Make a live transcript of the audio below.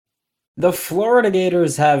The Florida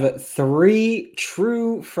Gators have three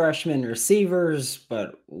true freshman receivers,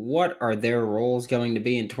 but what are their roles going to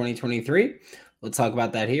be in 2023? We'll talk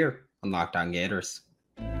about that here on Locked On Gators.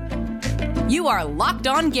 You are Locked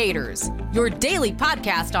On Gators, your daily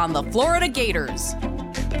podcast on the Florida Gators.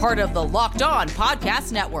 Part of the Locked On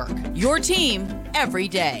Podcast Network, your team every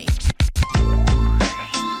day.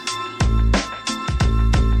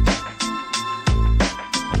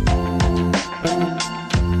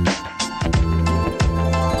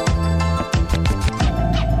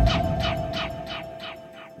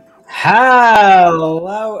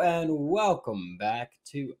 Hello and welcome back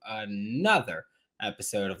to another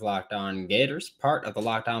episode of Locked On Gators, part of the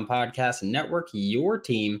Locked On Podcast Network, your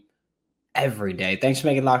team every day. Thanks for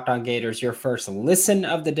making Locked On Gators your first listen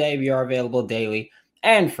of the day. We are available daily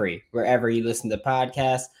and free wherever you listen to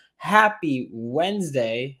podcasts. Happy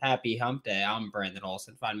Wednesday. Happy hump day. I'm Brandon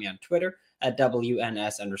Olson. Find me on Twitter at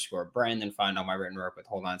WNS_Brandon. Find all my written work with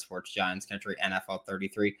Hold On Sports, Giants Country, NFL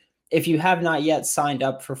 33. If you have not yet signed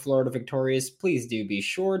up for Florida Victorious, please do be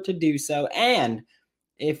sure to do so. And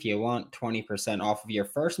if you want 20% off of your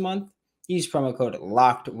first month, use promo code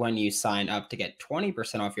LOCKED when you sign up to get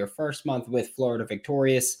 20% off your first month with Florida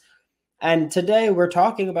Victorious. And today we're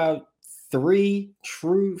talking about three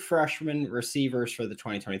true freshman receivers for the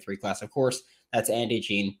 2023 class. Of course, that's Andy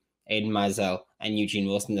Jean, Aiden Mizell, and Eugene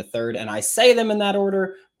Wilson III. And I say them in that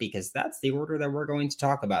order because that's the order that we're going to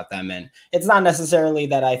talk about them in. It's not necessarily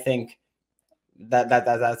that I think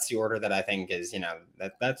that's the order that I think is,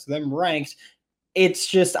 that's them ranked. It's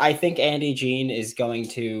just I think Andy Jean is going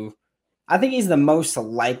to, I think he's the most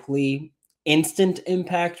likely instant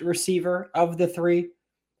impact receiver of the three.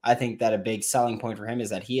 I think that a big selling point for him is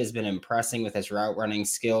that he has been impressing with his route running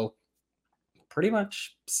skill pretty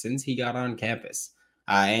much since he got on campus.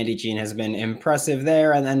 Andy Jean has been impressive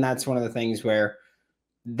there, and then that's one of the things where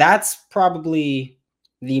that's probably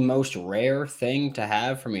the most rare thing to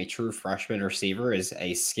have from a true freshman receiver is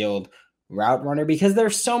a skilled route runner, because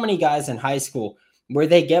there's so many guys in high school where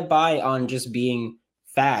they get by on just being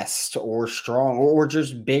fast or strong or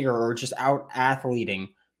just bigger or just out athleting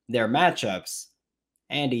their matchups.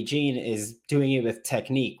 Andy Jean is doing it with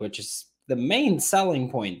technique, which is the main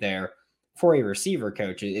selling point there for a receiver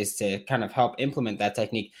coach, is to kind of help implement that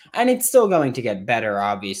technique. And it's still going to get better,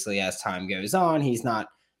 obviously, as time goes on. He's not,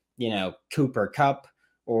 Cooper Kupp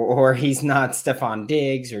or he's not Stephon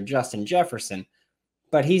Diggs or Justin Jefferson,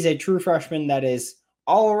 but he's a true freshman that is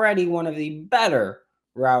already one of the better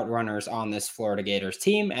route runners on this Florida Gators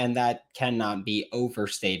team, and that cannot be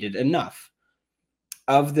overstated enough.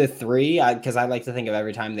 Of the three, because I like to think of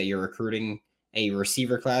every time that you're recruiting a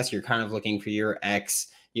receiver class, you're kind of looking for your X,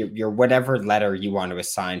 your whatever letter you want to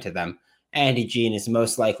assign to them. Andy Jean is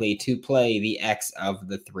most likely to play the X of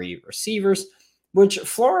the three receivers, which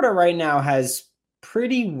Florida right now has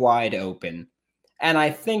pretty wide open. And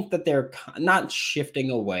I think that they're not shifting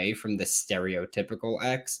away from the stereotypical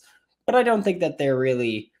X, but I don't think that they're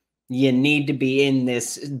really, you need to be in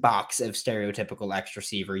this box of stereotypical X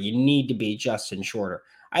receiver. You need to be Justin Shorter.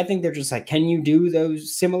 I think they're just like, can you do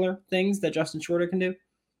those similar things that Justin Shorter can do?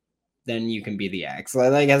 Then you can be the X.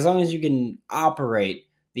 Like as long as you can operate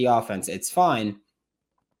the offense, it's fine.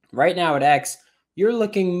 Right now at X, you're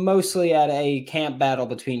looking mostly at a camp battle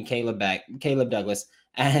between Caleb Douglas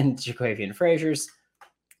and Jaquavian Frazier's.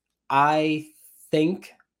 I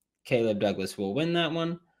think Caleb Douglas will win that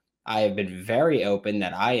one. I have been very open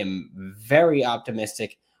that I am very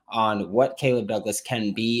optimistic on what Caleb Douglas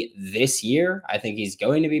can be this year. I think he's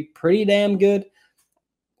going to be pretty damn good.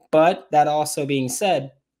 But that also being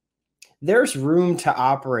said, there's room to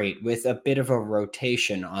operate with a bit of a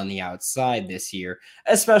rotation on the outside this year,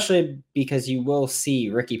 especially because you will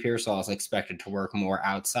see Ricky Pearsall is expected to work more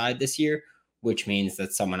outside this year, which means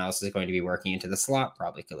that someone else is going to be working into the slot,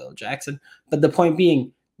 probably Khalil Jackson. But the point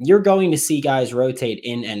being, you're going to see guys rotate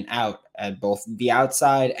in and out at both the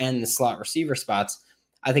outside and the slot receiver spots.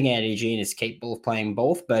 I think Andy Jean is capable of playing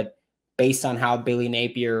both, but based on how Billy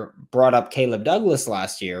Napier brought up Caleb Douglas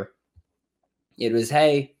last year, it was,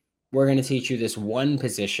 hey, we're going to teach you this one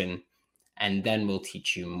position, and then we'll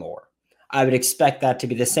teach you more. I would expect that to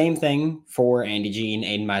be the same thing for Andy Jean,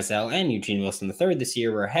 Aiden Mizell, and Eugene Wilson III this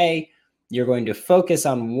year, where, hey, you're going to focus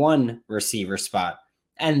on one receiver spot,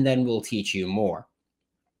 and then we'll teach you more.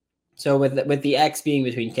 So with the X being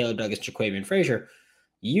between Caleb Douglas, Jaquavian Frazier,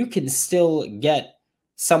 you can still get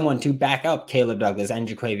someone to back up Caleb Douglas and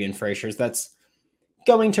Jaquavian Frazier that's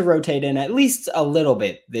going to rotate in at least a little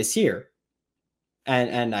bit this year.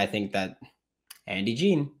 And I think that Andy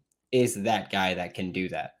Jean is that guy that can do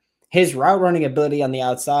that. his route running ability on the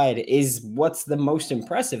outside is what's the most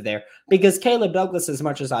impressive there, because Caleb Douglas, as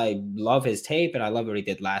much as I love his tape and I love what he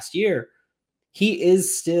did last year, he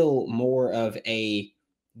is still more of a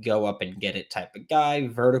go up and get it type of guy,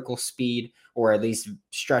 vertical speed, or at least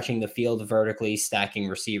stretching the field vertically, stacking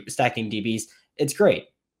DBs. It's great.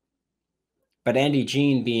 But Andy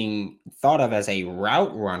Jean being thought of as a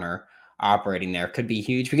route runner operating there could be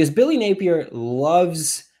huge, because Billy Napier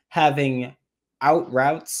loves having out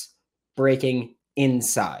routes breaking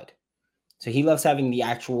inside. So he loves having the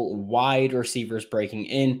actual wide receivers breaking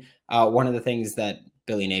in. One of the things that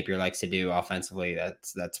Billy Napier likes to do offensively,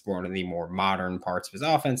 that's one of the more modern parts of his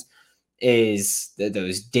offense, is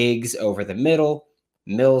those digs over the middle,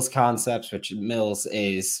 Mills concepts, which Mills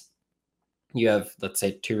is, you have, let's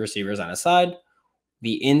say, two receivers on a side.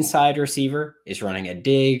 The inside receiver is running a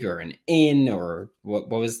dig or an in, or what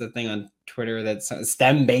was the thing on Twitter that's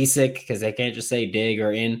stem basic, because they can't just say dig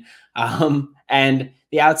or in. And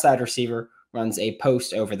the outside receiver runs a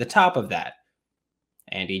post over the top of that.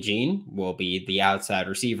 Andy Jean will be the outside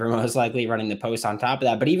receiver, most likely running the post on top of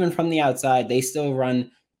that. But even from the outside, they still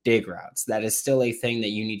run dig routes. That is still a thing that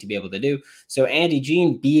you need to be able to do. So Andy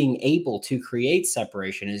Jean being able to create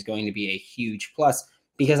separation is going to be a huge plus,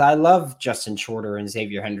 because I love Justin Shorter and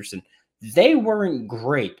Xavier Henderson. They weren't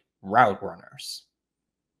great route runners.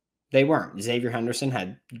 They weren't. Xavier Henderson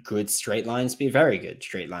had good straight line speed, very good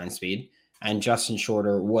straight line speed. And Justin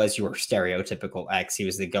Shorter was your stereotypical X. He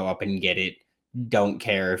was the go up and get it. Don't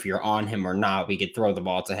care if you're on him or not. We could throw the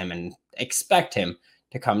ball to him and expect him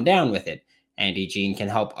to come down with it. Andy Jean can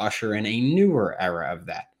help usher in a newer era of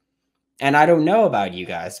that. And I don't know about you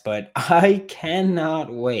guys, but I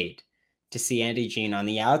cannot wait to see Andy Jean on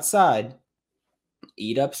the outside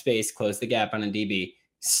eat up space, close the gap on a DB,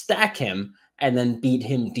 stack him, and then beat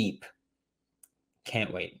him deep.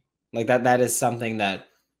 Can't wait. Like that is something that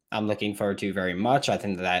I'm looking forward to very much. I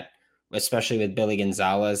think that, especially with Billy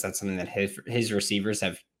Gonzalez, that's something that his receivers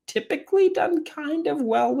have typically done kind of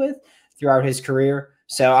well with throughout his career.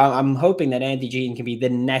 So I'm hoping that Andy Jean can be the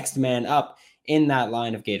next man up in that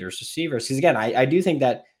line of Gators receivers. Because again, I do think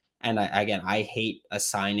that, and I hate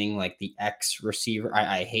assigning like the X receiver.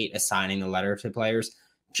 I hate assigning the letter to players,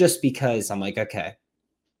 just because I'm like, okay,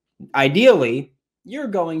 ideally, you're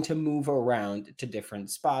going to move around to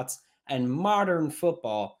different spots, and modern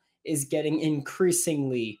football is getting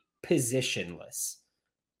increasingly positionless.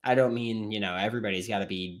 I don't mean, everybody's got to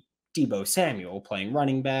be Deebo Samuel playing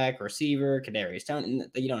running back, receiver, Kadarius Toney.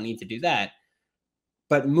 You don't need to do that.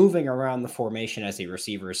 But moving around the formation as a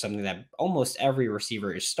receiver is something that almost every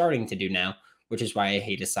receiver is starting to do now, which is why I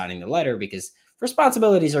hate assigning the letter, because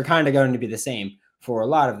responsibilities are kind of going to be the same for a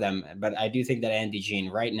lot of them. But I do think that Andy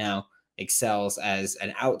Jean right now excels as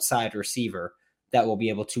an outside receiver that will be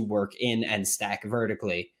able to work in and stack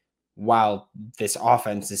vertically, while this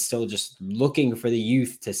offense is still just looking for the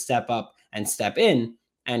youth to step up and step in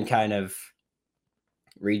and kind of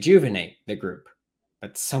rejuvenate the group.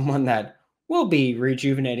 But someone that will be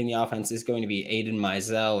rejuvenating the offense is going to be Aiden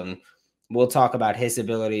Mizell, and we'll talk about his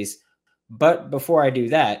abilities. But before I do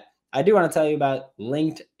that, I do want to tell you about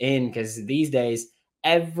LinkedIn, because these days,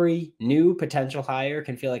 every new potential hire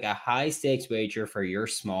can feel like a high stakes wager for your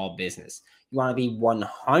small business. You want to be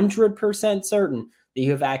 100% certain that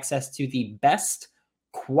you have access to the best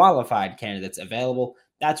qualified candidates available.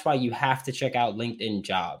 That's why you have to check out LinkedIn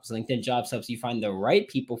Jobs. LinkedIn Jobs helps you find the right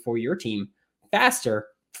people for your team faster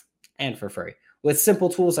and for free. With simple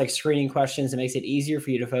tools like screening questions, it makes it easier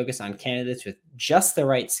for you to focus on candidates with just the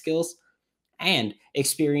right skills and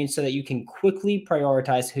experience, so that you can quickly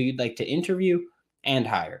prioritize who you'd like to interview and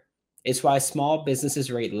hire. It's why small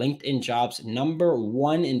businesses rate LinkedIn Jobs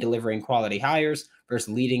 #1 in delivering quality hires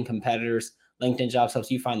versus leading competitors. LinkedIn Jobs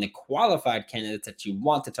helps you find the qualified candidates that you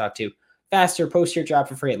want to talk to faster. Post your job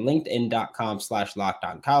for free at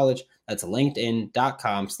linkedin.com/lockedoncollege. That's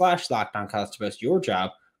linkedin.com/lockedoncollege to post your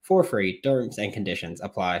job for free. Terms and conditions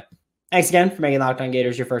apply. Thanks again for making Locked On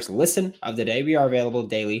Gators your first listen of the day. We are available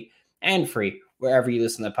daily and free wherever you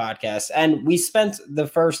listen to podcasts. And we spent the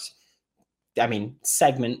first,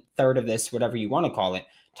 segment, third of this, whatever you want to call it,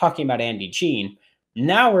 talking about Andy Jean.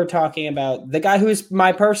 Now we're talking about the guy who's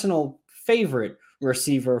my personal favorite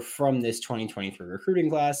receiver from this 2023 recruiting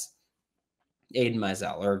class, Aiden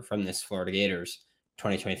Mizell, or from this Florida Gators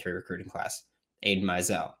 2023 recruiting class, Aiden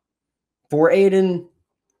Mizell. For Aiden,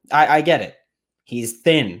 I get it. He's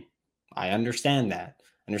thin. I understand that.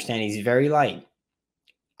 I understand he's very light.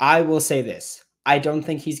 I will say this. I don't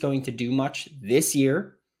think he's going to do much this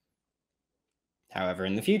year. However,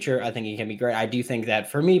 in the future, I think he can be great. I do think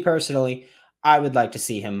that, for me personally, I would like to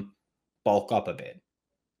see him bulk up a bit.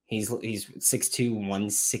 He's 6'2",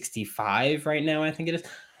 165 right now, I think it is.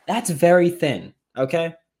 That's very thin,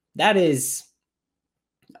 okay? That is,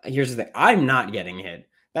 here's the thing. I'm not getting hit.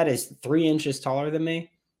 That is 3 inches taller than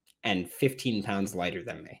me and 15 pounds lighter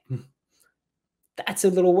than me. That's a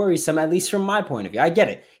little worrisome, at least from my point of view. I get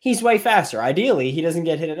it. He's way faster. Ideally, he doesn't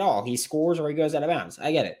get hit at all. He scores or he goes out of bounds.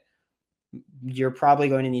 I get it. You're probably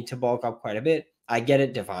going to need to bulk up quite a bit. I get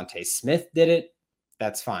it. Devontae Smith did it.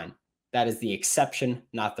 That's fine. That is the exception,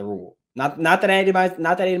 not the rule. Not that Aiden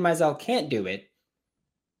Mizell can't do it,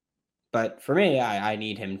 but for me, I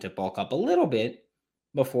need him to bulk up a little bit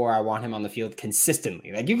before I want him on the field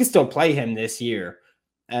consistently. Like, you can still play him this year,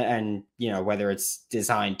 and whether it's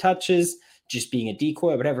design touches, just being a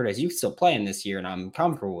decoy, whatever it is, you can still play him this year, and I'm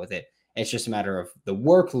comfortable with it. It's just a matter of the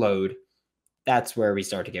workload. That's where we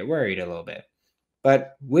start to get worried a little bit.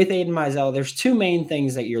 But with Aiden Mizell, there's two main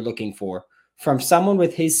things that you're looking for from someone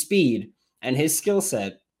with his speed and his skill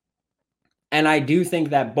set. And I do think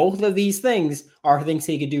that both of these things are things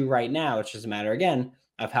he could do right now. It's just a matter, again,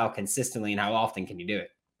 of how consistently and how often can you do it.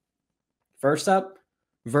 First up,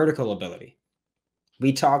 vertical ability.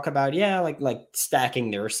 We talk about, like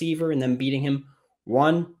stacking the receiver and then beating him.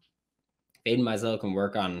 One, Aiden Mizell can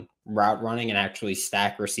work on route running and actually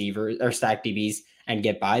stack receivers or stack DBs and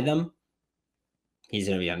get by them. He's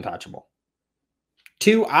going to be untouchable.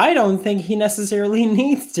 Two, I don't think he necessarily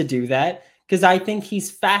needs to do that, because I think he's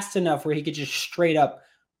fast enough where he could just straight up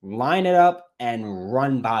line it up and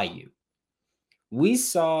run by you. We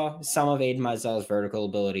saw some of Aiden Mizell's vertical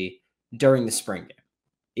ability during the spring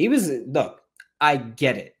game. Look, I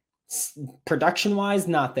get it. Production-wise,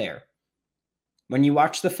 not there. When you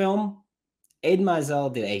watch the film, Aiden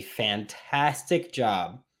Mizell did a fantastic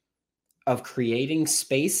job of creating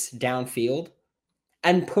space downfield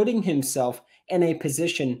and putting himself in a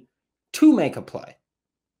position to make a play.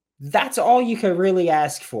 That's all you could really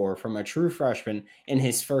ask for from a true freshman in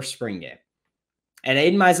his first spring game. And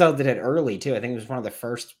Aiden Mizell did it early, too. I think it was one of the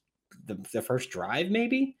first drive,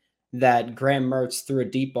 maybe, that Graham Mertz threw a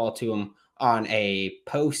deep ball to him on a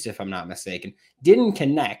post, if I'm not mistaken. Didn't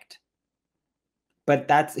connect. But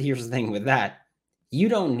here's the thing with that. You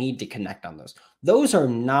don't need to connect on those. Those are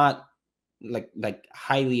not like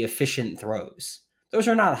highly efficient throws. Those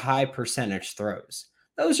are not high percentage throws.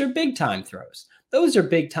 Those are big time throws. Those are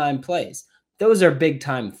big time plays. Those are big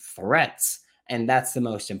time threats. And that's the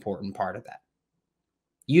most important part of that.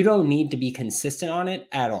 You don't need to be consistent on it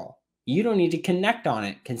at all. You don't need to connect on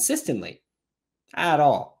it consistently at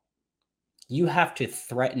all. You have to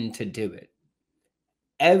threaten to do it.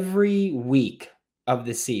 Every week of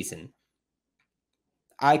the season,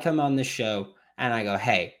 I come on the show and I go,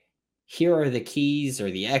 hey, here are the keys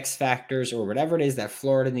or the X factors or whatever it is that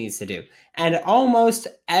Florida needs to do. And almost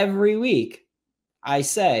every week, I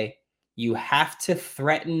say, you have to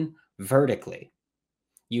threaten vertically.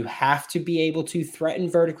 You have to be able to threaten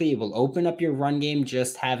vertically. It will open up your run game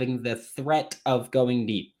just having the threat of going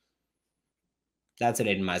deep. That's what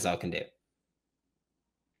Aiden Mizell can do.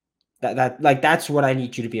 That's what I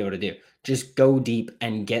need you to be able to do. Just go deep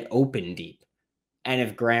and get open deep. And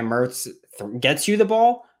if Graham Mertz gets you the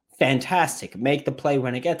ball, fantastic. Make the play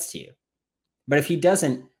when it gets to you. But if he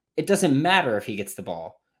doesn't, it doesn't matter if he gets the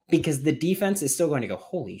ball, because the defense is still going to go,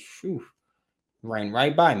 holy shoo, ran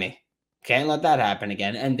right by me. Can't let that happen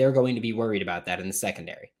again. And they're going to be worried about that in the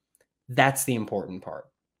secondary. That's the important part.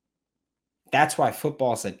 That's why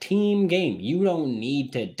football's a team game. You don't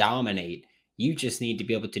need to dominate. You just need to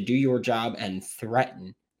be able to do your job and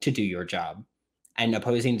threaten to do your job. And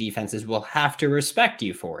opposing defenses will have to respect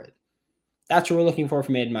you for it. That's what we're looking for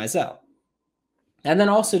from Aiden Mizell. And then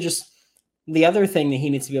also just the other thing that he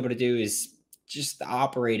needs to be able to do is just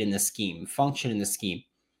operate in the scheme, function in the scheme.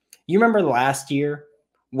 You remember last year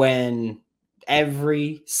when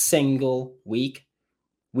every single week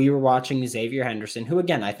we were watching Xavier Henderson, who,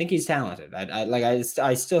 again, I think he's talented.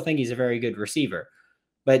 I still think he's a very good receiver.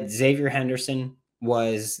 But Xavier Henderson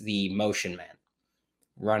was the motion man,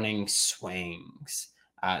 running swings,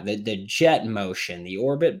 the jet motion, the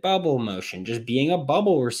orbit bubble motion, just being a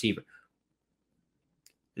bubble receiver.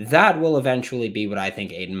 That will eventually be what I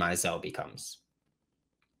think Aiden Mizell becomes.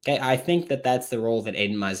 Okay, I think that's the role that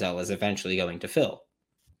Aiden Mizell is eventually going to fill.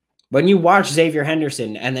 When you watch Xavier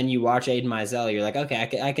Henderson and then you watch Aiden Mizell, you're like,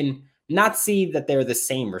 okay, I can not see that they're the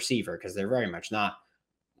same receiver, because they're very much not.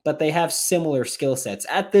 But they have similar skill sets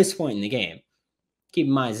at this point in the game. Keep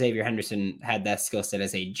in mind, Xavier Henderson had that skill set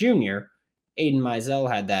as a junior. Aiden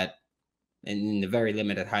Mizell had that in the very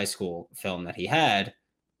limited high school film that he had,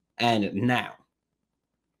 and now.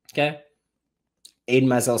 Okay? Aiden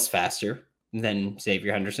Mizell's faster than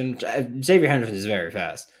Xavier Henderson. Xavier Henderson is very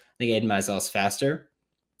fast. I think Aiden Mizell's faster.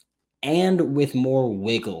 and with more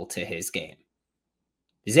wiggle to his game.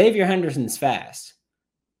 Xavier Henderson's fast.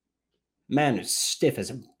 Man is stiff as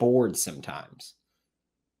a board sometimes.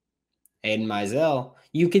 Aiden Mizell,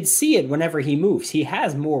 you could see it whenever he moves. He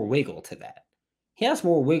has more wiggle to that. He has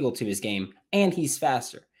more wiggle to his game, and he's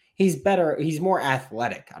faster. He's better. He's more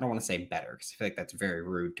athletic. I don't want to say better because I feel like that's very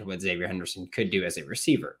rude to what Xavier Henderson could do as a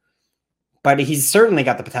receiver. But he's certainly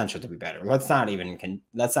got the potential to be better. Let's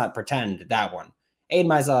not pretend that one. Aiden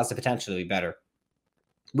Mizell has the potential to be better.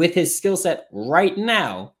 With his skill set right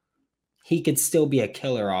now, he could still be a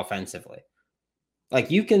killer offensively.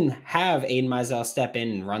 Like, you can have Aiden Mizell step in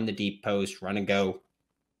and run the deep post, run and go,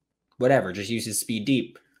 whatever, just use his speed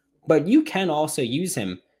deep. But you can also use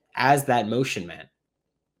him as that motion man.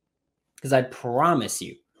 Because I promise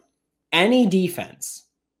you, any defense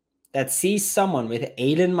that sees someone with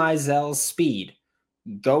Aiden Mizell's speed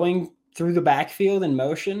going through the backfield in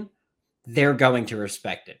motion, they're going to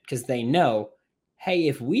respect it. Because they know, hey,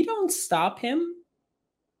 if we don't stop him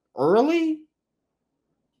early,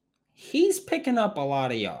 he's picking up a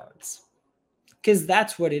lot of yards. Because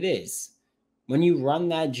that's what it is. When you run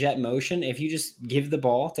that jet motion, if you just give the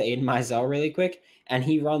ball to Aiden Mizell really quick and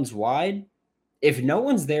he runs wide, if no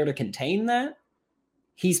one's there to contain that,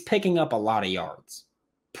 he's picking up a lot of yards.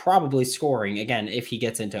 Probably scoring, again, if he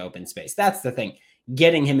gets into open space. That's the thing.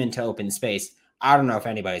 Getting him into open space, I don't know if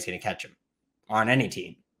anybody's going to catch him on any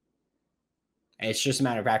team. It's just a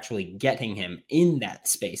matter of actually getting him in that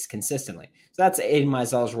space consistently. So that's Aiden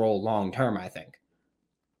Mizell's role long term, I think.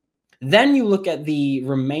 Then you look at the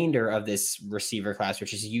remainder of this receiver class,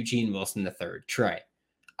 which is Eugene Wilson III, Trey.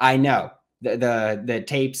 I know the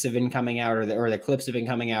tapes have been coming out, or the clips have been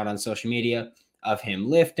coming out on social media of him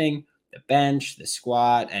lifting, the bench, the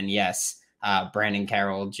squat, and yes, Brandon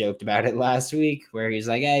Carroll joked about it last week, where he's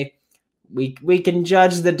like, "Hey, we can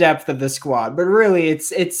judge the depth of the squat, but really,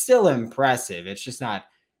 it's still impressive. It's just not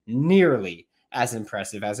nearly as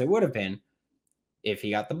impressive as it would have been if he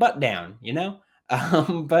got the butt down, you know."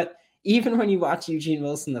 But even when you watch Eugene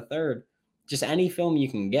Wilson III, just any film you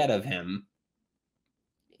can get of him,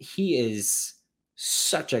 he is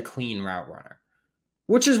such a clean route runner,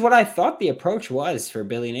 which is what I thought the approach was for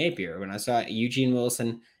Billy Napier when I saw Eugene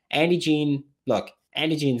Wilson. Andy Jean, look,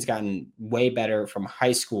 Andy Jean's gotten way better from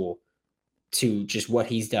high school to just what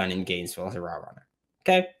he's done in Gainesville as a route runner.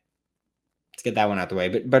 Okay? Let's get that one out the way.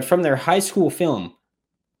 But from their high school film,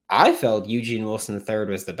 I felt Eugene Wilson III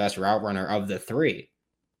was the best route runner of the three.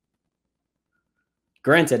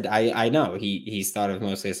 Granted, I know he's thought of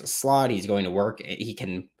mostly as a slot. He's going to work. He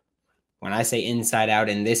can, when I say inside out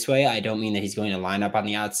in this way, I don't mean that he's going to line up on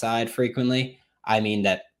the outside frequently. I mean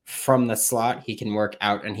that from the slot, he can work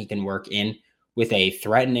out and he can work in with a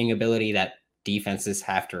threatening ability that defenses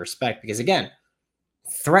have to respect. Because again,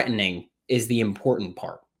 threatening is the important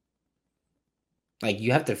part. Like,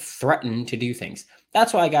 you have to threaten to do things.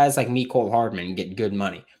 That's why guys like Mecole Hardman get good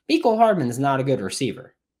money. Mecole Hardman is not a good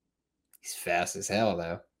receiver. He's fast as hell,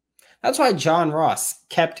 though. That's why John Ross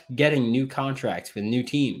kept getting new contracts with new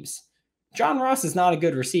teams. John Ross is not a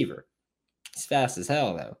good receiver. He's fast as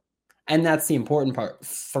hell, though. And that's the important part.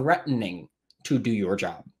 Threatening to do your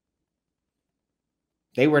job.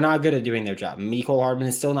 They were not good at doing their job. Mecole Hardman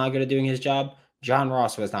is still not good at doing his job. John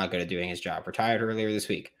Ross was not good at doing his job. Retired earlier this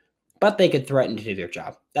week. But they could threaten to do their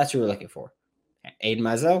job. That's what we're looking for. Aiden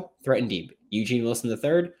Mizell, threaten deep. Eugene Wilson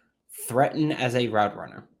III, threaten as a route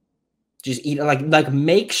runner. Just eat, like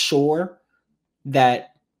make sure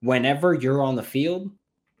that whenever you're on the field,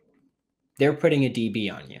 they're putting a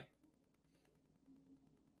DB on you.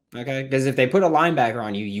 Okay? Because if they put a linebacker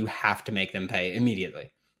on you, you have to make them pay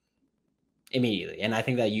immediately. And I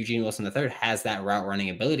think that Eugene Wilson III has that route running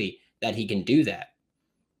ability that he can do that.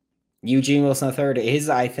 Eugene Wilson III is,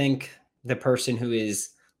 I think, the person who is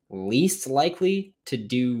least likely to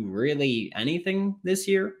do really anything this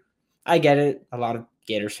year. I get it. A lot of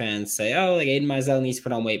Gators fans say, oh, like Aiden Mizell needs to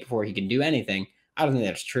put on weight before he can do anything. I don't think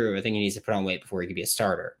that's true. I think he needs to put on weight before he can be a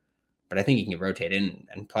starter. But I think he can rotate in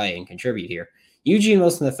and play and contribute here. Eugene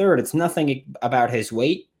Wilson III, it's nothing about his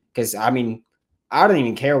weight. Because, I mean, I don't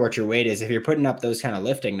even care what your weight is. If you're putting up those kind of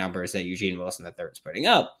lifting numbers that Eugene Wilson III is putting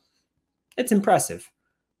up, it's impressive.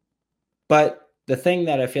 But the thing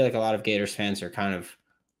that I feel like a lot of Gators fans are kind of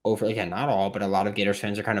again, not all, but a lot of Gators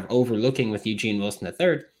fans are kind of overlooking with Eugene Wilson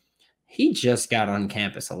III, he just got on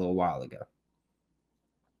campus a little while ago.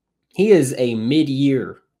 He is a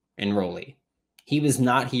mid-year enrollee. He was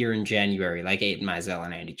not here in January like Aiden Mizell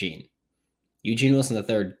and Andy Jean. Eugene Wilson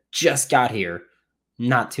III just got here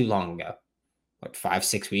not too long ago.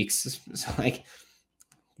 5-6 weeks? So, like,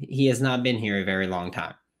 he has not been here a very long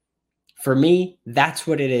time. For me, that's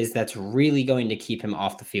what it is that's really going to keep him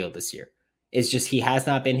off the field this year. It's just he has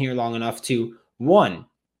not been here long enough to, one,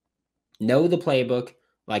 know the playbook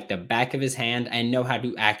like the back of his hand and know how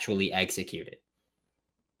to actually execute it.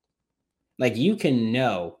 Like, you can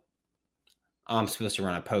know, I'm supposed to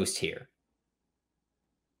run a post here.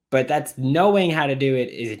 But that's knowing how to do it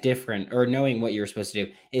is different, or knowing what you're supposed to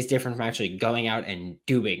do is different from actually going out and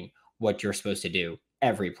doing what you're supposed to do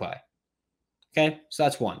every play. Okay, so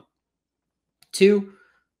that's one. Two,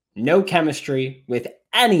 no chemistry with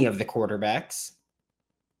any of the quarterbacks.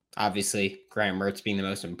 Obviously, Graham Mertz being the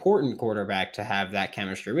most important quarterback to have that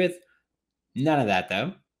chemistry with. None of that,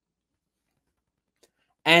 though.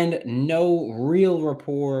 And no real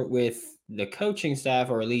rapport with the coaching staff,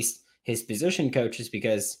 or at least his position coaches,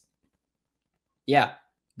 because, yeah,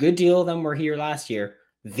 good deal of them were here last year.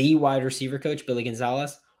 The wide receiver coach, Billy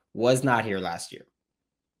Gonzalez, was not here last year.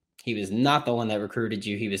 He was not the one that recruited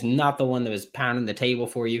you. He was not the one that was pounding the table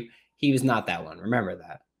for you. He was not that one. Remember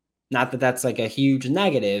that. Not that that's like a huge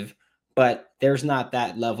negative, but there's not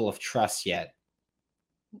that level of trust yet.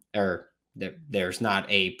 Or there's not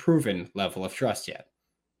a proven level of trust yet.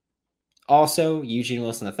 Also, Eugene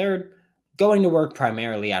Wilson III going to work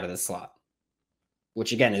primarily out of the slot,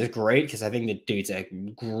 which again is great because I think the dude's a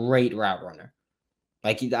great route runner.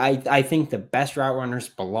 Like, I think the best route runners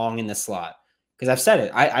belong in the slot. Because I've said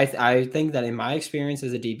it. I think that in my experience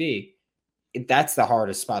as a DB, that's the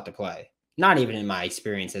hardest spot to play. Not even in my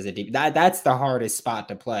experience as a DB. That's the hardest spot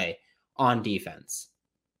to play on defense.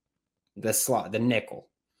 The slot, the nickel.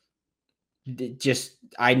 Just,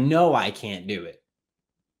 I know I can't do it.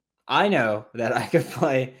 I know that I could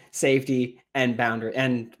play safety and boundary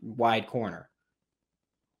and wide corner.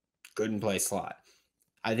 Couldn't play slot.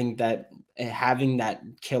 I think that having that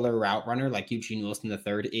killer route runner like Eugene Wilson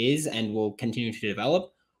III is and will continue to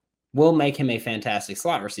develop will make him a fantastic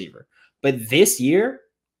slot receiver. But this year,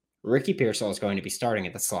 Ricky Pearsall is going to be starting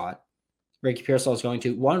at the slot. Ricky Pearsall is going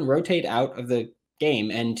to, one, rotate out of the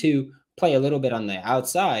game, and two, play a little bit on the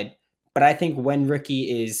outside. But I think when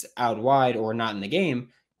Ricky is out wide or not in the game,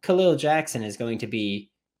 Khalil Jackson is going to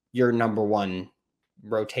be your number one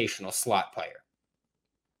rotational slot player.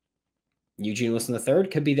 Eugene Wilson III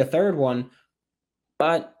could be the third one,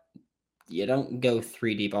 but you don't go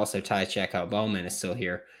three deep. Also, Ty Checkout Bowman is still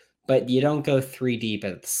here, but you don't go three deep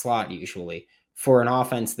at the slot usually for an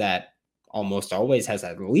offense that almost always has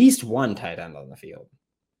at least one tight end on the field.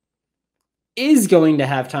 Is going to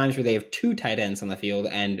have times where they have two tight ends on the field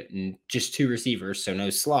and just two receivers, so no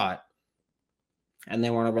slot, and they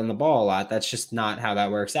want to run the ball a lot. That's just not how that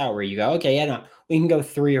works out, where you go, okay, yeah, no, we can go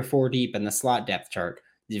 3 or 4 deep in the slot depth chart.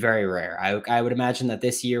 It's very rare. I would imagine that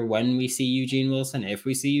this year, when we see Eugene Wilson, if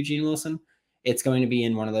we see Eugene Wilson, it's going to be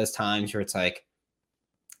in one of those times where it's like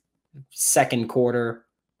second quarter,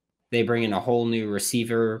 they bring in a whole new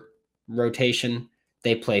receiver rotation.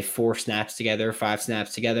 They play 4 snaps together, 5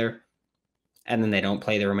 snaps together, and then they don't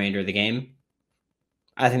play the remainder of the game.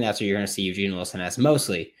 I think that's what you're going to see Eugene Wilson as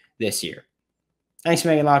mostly this year. Thanks for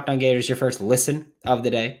making Locked On Gators your first listen of the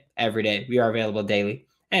day. Every day, we are available daily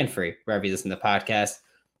and free wherever you listen to the podcast.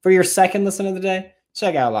 For your second listen of the day,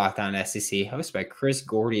 check out Locked On SEC, hosted by Chris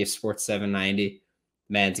Gordy of Sports 790.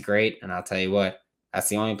 Man's great, and I'll tell you what, that's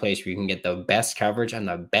the only place where you can get the best coverage and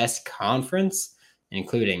the best conference,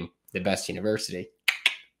 including the best university,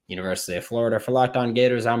 University of Florida. For Locked On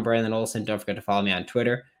Gators, I'm Brandon Olson. Don't forget to follow me on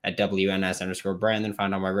Twitter at WNS_Brandon.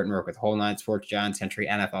 Find all my written work with Whole Nine Sports, Giants Country,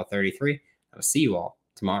 NFL 33. I will see you all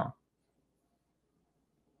tomorrow.